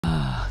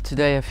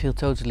today I feel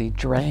totally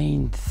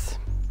drained.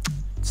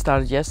 It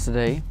started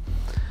yesterday.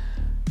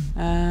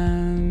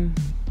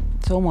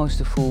 It's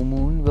almost a full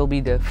moon. Will be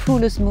the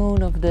fullest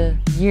moon of the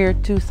year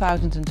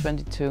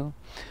 2022,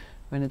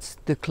 when it's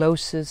the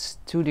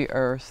closest to the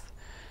Earth.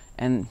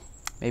 And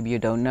maybe you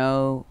don't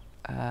know,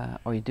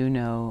 or you do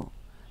know,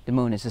 the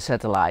moon is a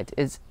satellite.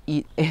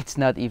 It's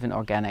not even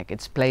organic.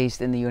 It's placed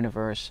in the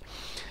universe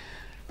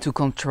to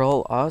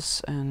control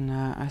us, and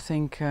I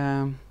think,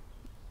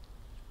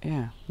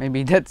 yeah,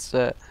 maybe that's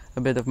a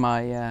bit of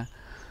my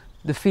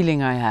the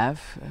feeling I have.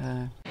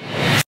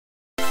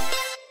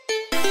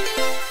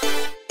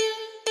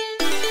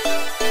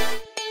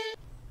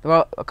 There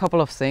were a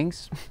couple of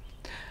things.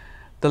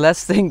 The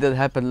last thing that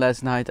happened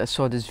last night, I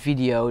saw this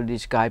video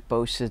this guy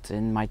posted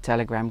in my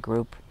Telegram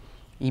group.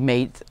 He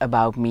made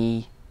about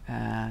me,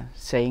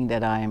 saying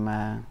that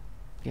I'm,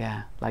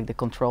 yeah, like the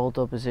controlled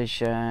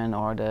opposition,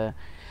 or the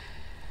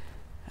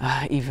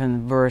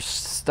even worse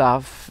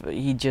stuff.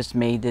 He just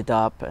made it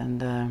up,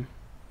 and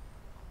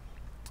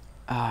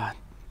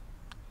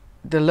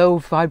the low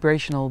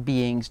vibrational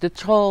beings, the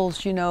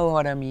trolls, you know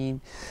what I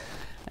mean.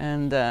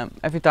 And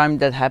every time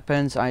that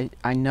happens,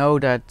 I know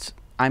that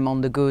I'm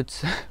on the good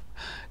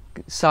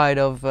side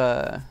of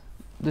the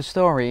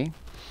story,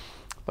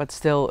 but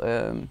still,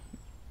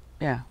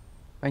 yeah,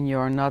 when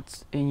you're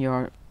not in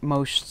your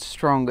most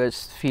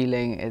strongest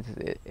feeling,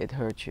 it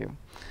hurts you.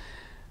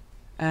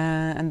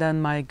 And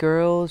then my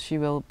girl, she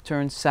will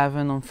turn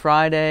 7 on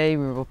Friday.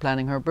 We were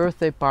planning her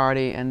birthday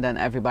party, and then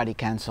everybody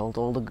cancelled.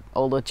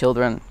 All the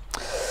children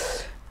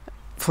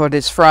for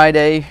this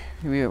Friday.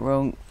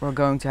 We're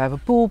going to have a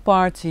pool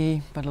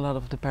party, but a lot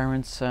of the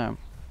parents,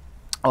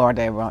 or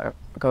they were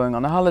going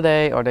on a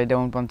holiday, or they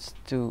don't want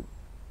to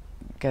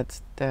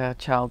get their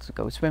child to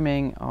go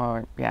swimming,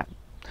 or yeah,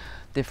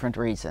 different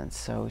reasons.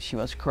 So she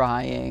was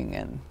crying,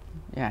 and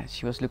yeah,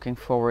 she was looking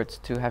forward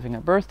to having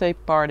a birthday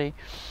party.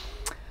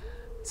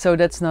 So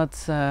that's not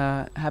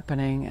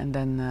happening. And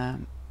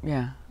then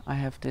yeah, I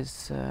have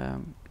this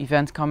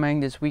event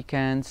coming this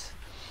weekend,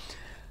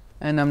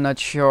 and I'm not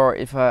sure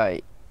if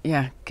I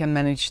can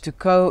manage to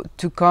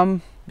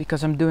come,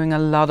 because I'm doing a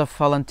lot of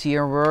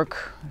volunteer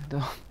work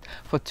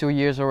for 2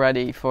 years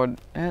already, for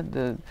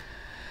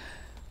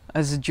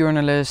as a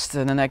journalist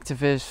and an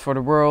activist for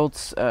the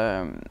world,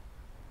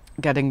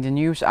 getting the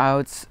news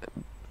out.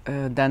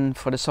 Then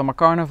for the summer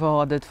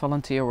carnival I did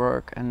volunteer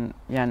work, and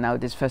yeah, now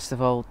this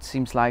festival, it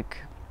seems like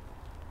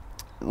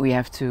we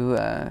have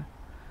to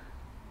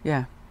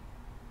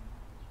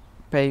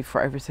pay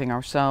for everything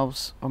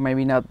ourselves, or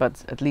maybe not,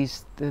 but at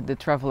least the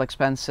travel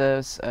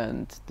expenses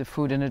and the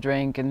food and the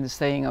drink and the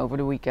staying over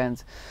the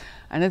weekend.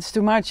 And it's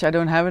too much. I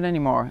don't have it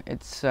anymore.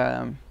 It's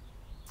I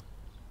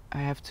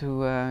have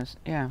to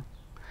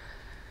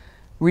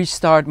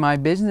restart my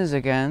business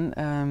again,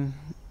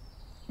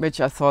 which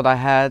I thought I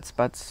had,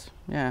 but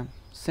yeah,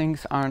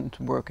 things aren't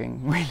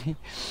working really.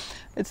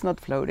 It's not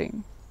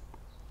floating.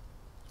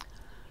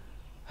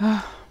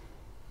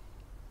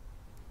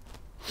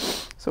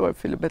 So I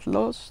feel a bit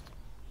lost.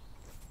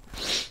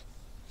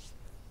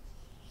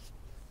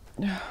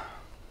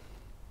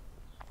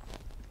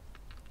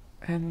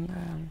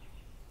 And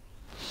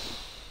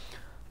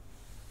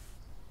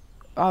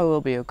I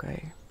will be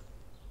okay,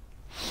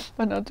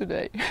 but not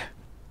today.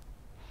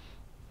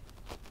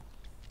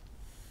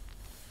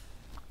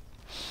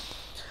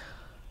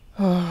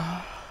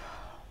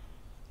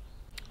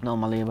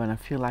 Normally when I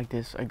feel like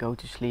this, I go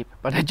to sleep,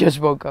 but I just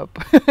woke up,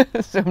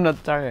 so I'm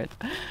not tired.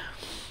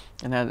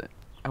 And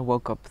I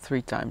woke up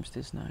 3 times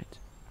this night.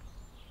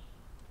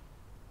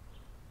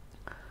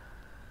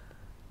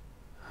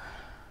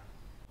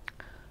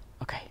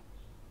 Okay,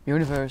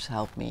 universe,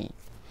 help me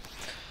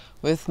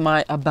with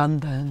my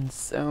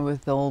abundance and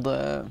with all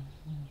the,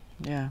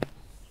 yeah.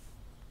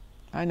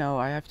 I know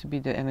I have to be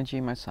the energy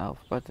myself,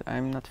 but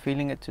I'm not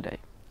feeling it today.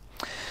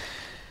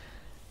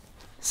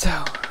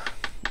 So,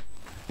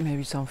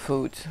 maybe some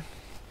food.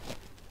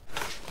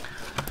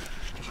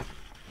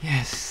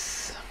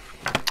 Yes,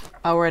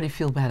 I already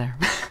feel better.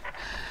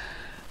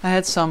 I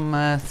had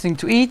some thing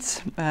to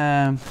eat.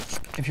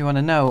 If you want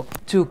to know,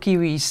 2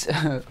 kiwis,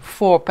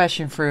 4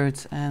 passion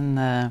fruit, and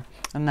a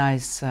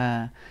nice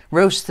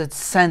roasted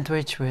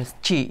sandwich with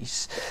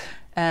cheese.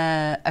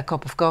 A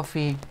cup of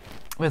coffee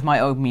with my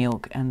oat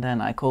milk, and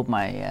then I called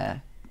my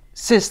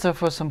sister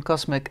for some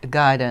cosmic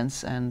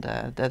guidance, and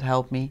that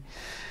helped me.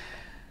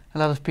 A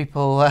lot of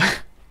people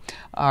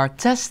are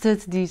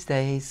tested these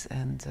days,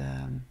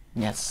 and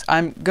yes,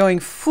 I'm going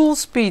full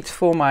speed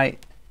for my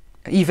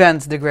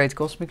event, The Great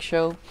Cosmic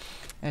Show.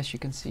 As you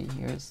can see,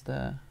 here's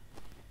the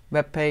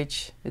web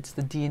page. It's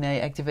the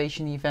DNA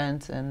activation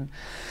event, and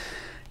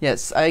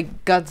yes, I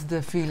got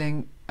the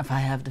feeling, if I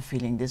have the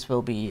feeling, this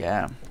will be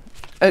a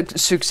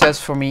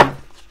success for me.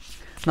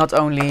 Not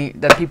only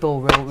that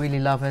people will really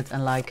love it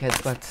and like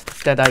it, but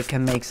that I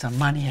can make some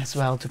money as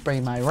well to pay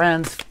my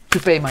rent, to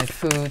pay my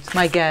food,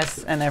 my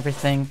gas and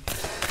everything.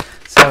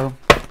 So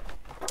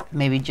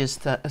maybe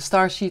just a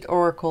Starseed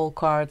Oracle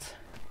card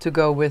to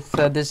go with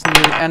this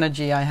new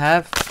energy I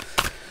have.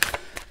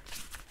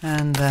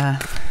 And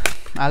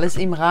Alles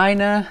im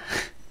Reine.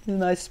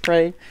 Nice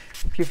spray.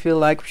 If you feel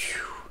like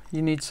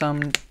you need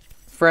some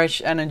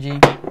fresh energy,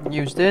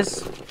 use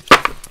this.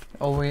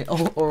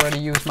 Already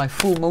used my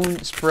full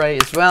moon spray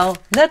as well.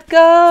 Let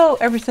go!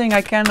 Everything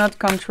I cannot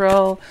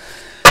control.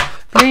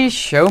 Please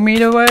show me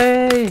the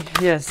way.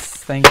 Yes,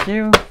 thank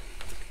you.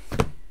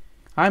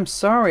 I'm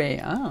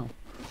sorry. Oh.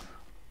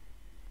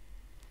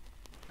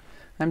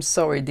 I'm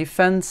sorry.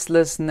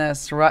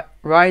 Defenselessness,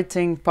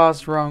 writing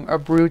past wrong,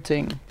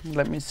 uprooting.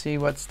 Let me see,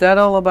 what's that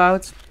all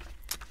about?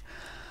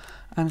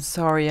 I'm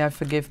sorry, I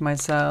forgive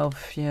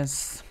myself.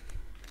 Yes.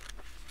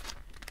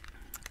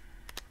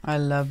 I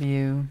love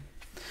you.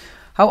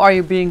 How are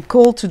you being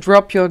called to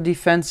drop your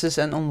defenses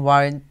and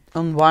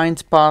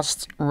unwind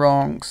past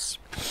wrongs?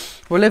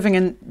 We're living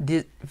in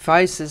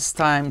divisive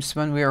times.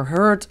 When we are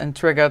hurt and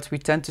triggered, we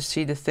tend to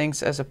see the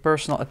things as a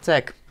personal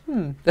attack.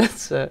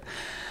 That's a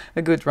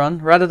good one.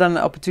 Rather than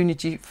an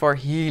opportunity for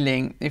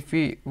healing. If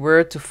we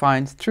were to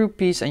find true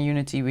peace and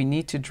unity, we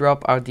need to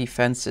drop our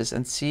defenses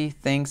and see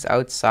things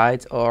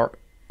outside or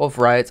of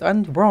right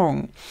and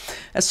wrong.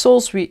 As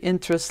souls, we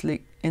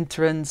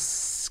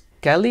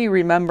intrinsically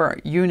remember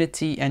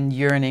unity and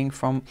yearning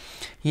from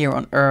here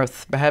on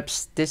earth.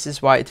 Perhaps this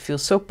is why it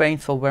feels so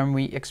painful when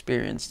we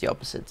experience the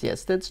opposite.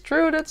 Yes, that's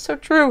true. That's so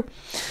true.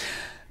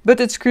 But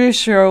it's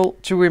crucial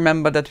to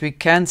remember that we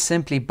can't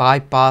simply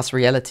bypass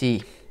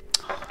reality.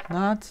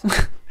 Not.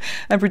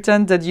 And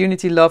pretend that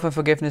unity, love and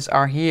forgiveness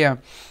are here.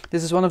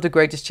 This is one of the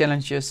greatest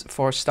challenges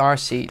for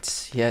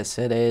starseeds. Yes,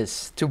 it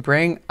is. To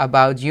bring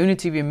about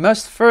unity, we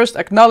must first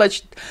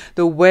acknowledge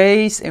the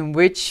ways in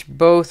which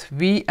both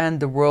we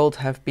and the world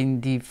have been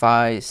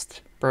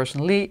devised,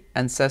 personally,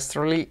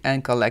 ancestrally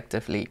and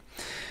collectively.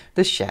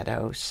 The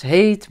shadows,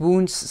 hate,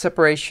 wounds,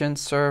 separation,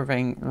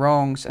 serving,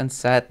 wrongs and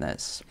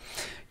sadness.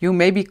 You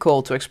may be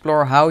called to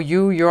explore how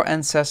you, your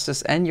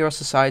ancestors and your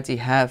society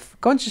have,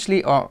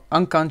 consciously or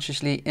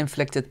unconsciously,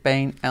 inflicted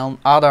pain on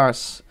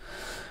others.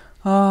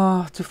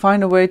 To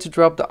find a way to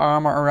drop the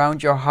armor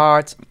around your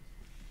heart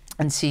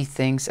and see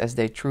things as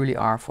they truly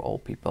are for all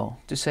people.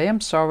 To say I'm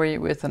sorry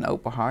with an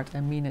open heart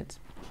and mean it.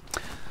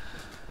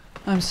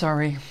 I'm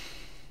sorry.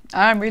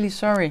 I'm really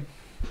sorry.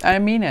 I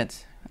mean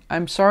it.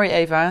 I'm sorry,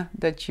 Eva,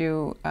 that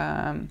you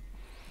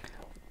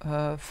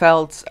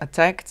felt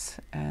attacked,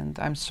 and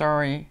I'm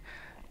sorry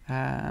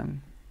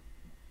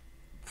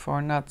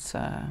for not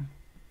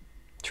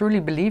truly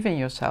believing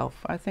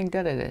yourself. I think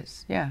that it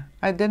is. Yeah,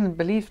 I didn't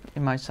believe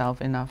in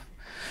myself enough.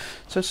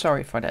 So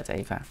sorry for that,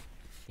 Eva.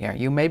 Yeah,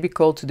 you may be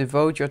called to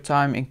devote your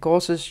time in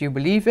causes you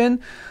believe in,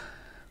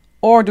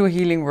 or do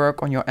healing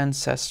work on your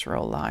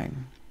ancestral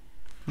line.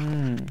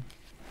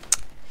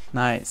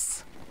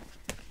 Nice.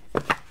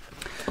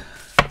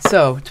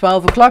 So,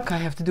 12 o'clock, I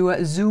have to do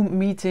a Zoom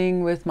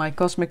meeting with my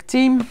cosmic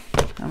team.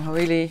 I'm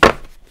really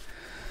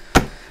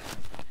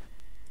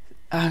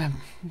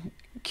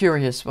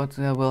curious what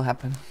will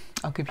happen.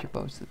 I'll keep you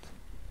posted.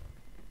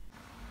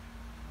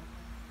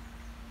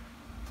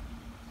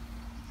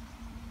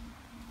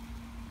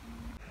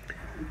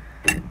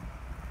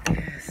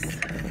 Yes,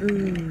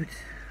 food.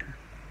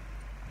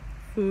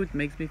 Food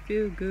makes me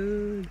feel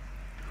good.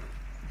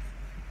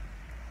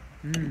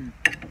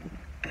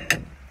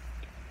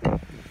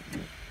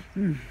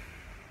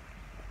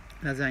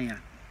 Lasagna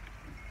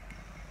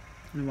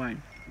and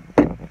wine.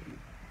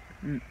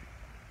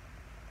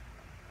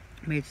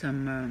 Made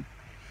some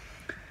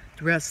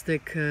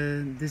drastic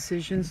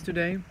decisions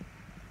today.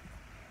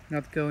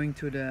 Not going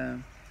to the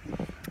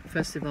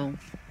festival.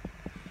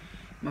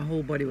 My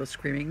whole body was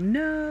screaming,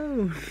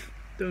 no,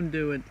 don't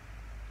do it.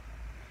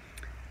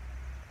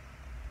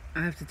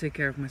 I have to take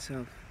care of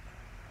myself.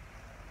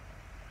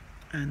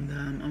 And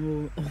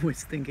I'm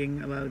always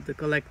thinking about the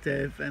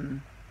collective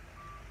and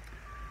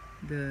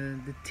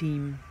the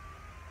team.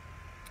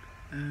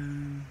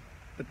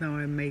 But now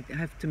I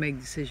have to make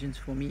decisions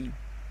for me.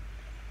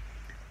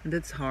 And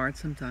that's hard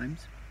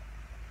sometimes,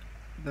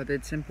 but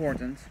it's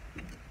important.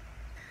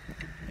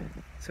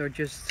 So I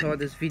just saw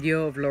this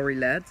video of Lori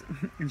Ladd,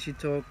 and she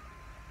talked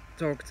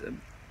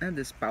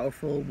this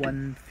powerful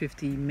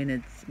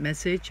 150-minute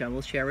message. I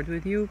will share it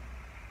with you.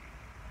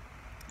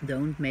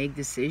 Don't make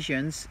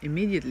decisions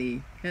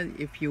immediately.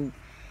 If you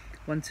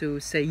want to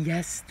say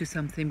yes to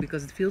something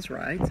because it feels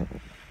right,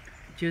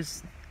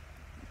 just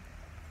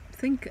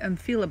think and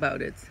feel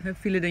about it.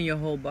 Feel it in your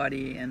whole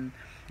body and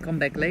come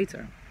back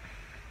later.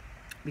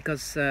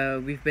 Because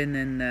we've been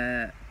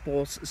in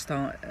pause,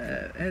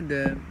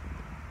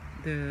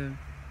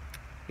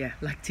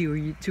 like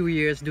 2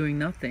 years doing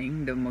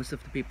nothing, most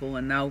of the people,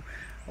 and now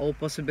all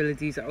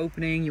possibilities are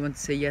opening. You want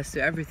to say yes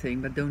to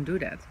everything, but don't do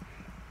that.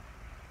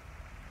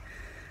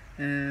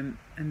 And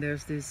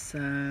there's this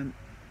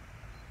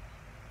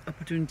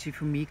opportunity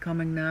for me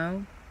coming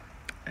now.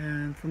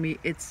 And for me,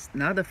 it's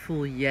not a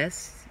full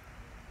yes,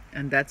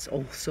 and that's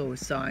also a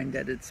sign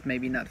that it's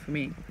maybe not for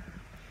me.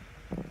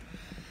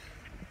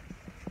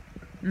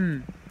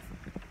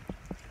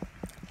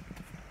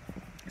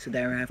 So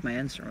there I have my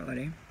answer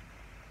already.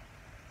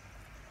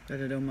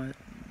 That I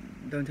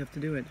don't have to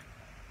do it.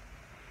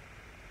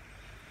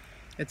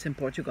 It's in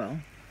Portugal.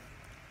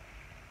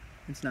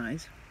 It's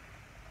nice,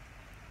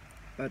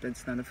 but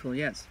it's not a full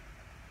yes.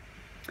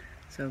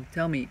 So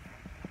tell me,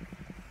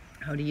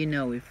 how do you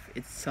know if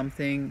it's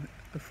something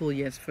a full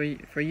yes for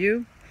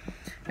you?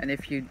 And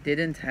if you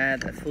didn't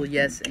have a full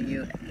yes and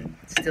you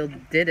still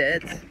did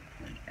it,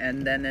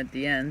 and then at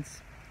the end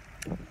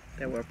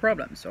there were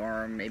problems,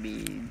 or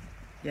maybe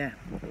it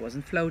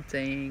wasn't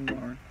floating,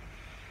 or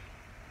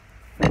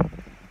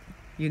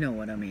you know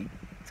what I mean.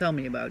 Tell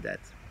me about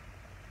that.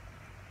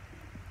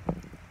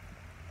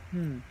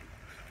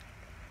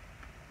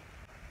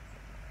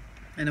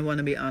 And I want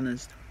to be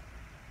honest,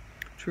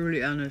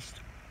 truly honest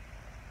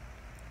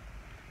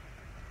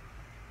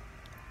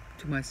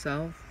to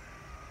myself.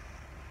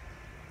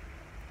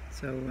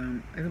 So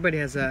everybody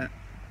has a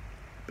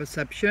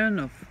perception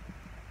of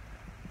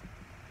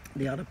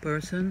the other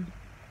person,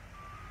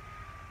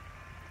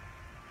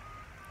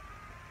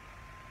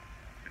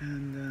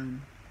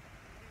 and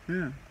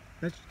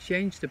let's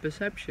change the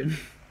perception.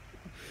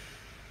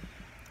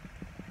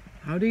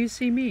 How do you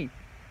see me?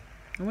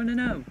 I want to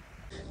know.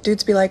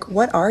 Dudes be like,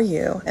 what are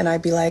you? And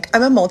I'd be like,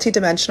 I'm a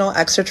multi-dimensional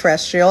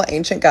extraterrestrial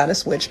ancient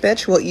goddess witch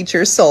bitch who will eat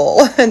your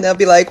soul. And they'll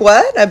be like,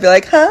 what? I'd be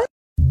like, huh?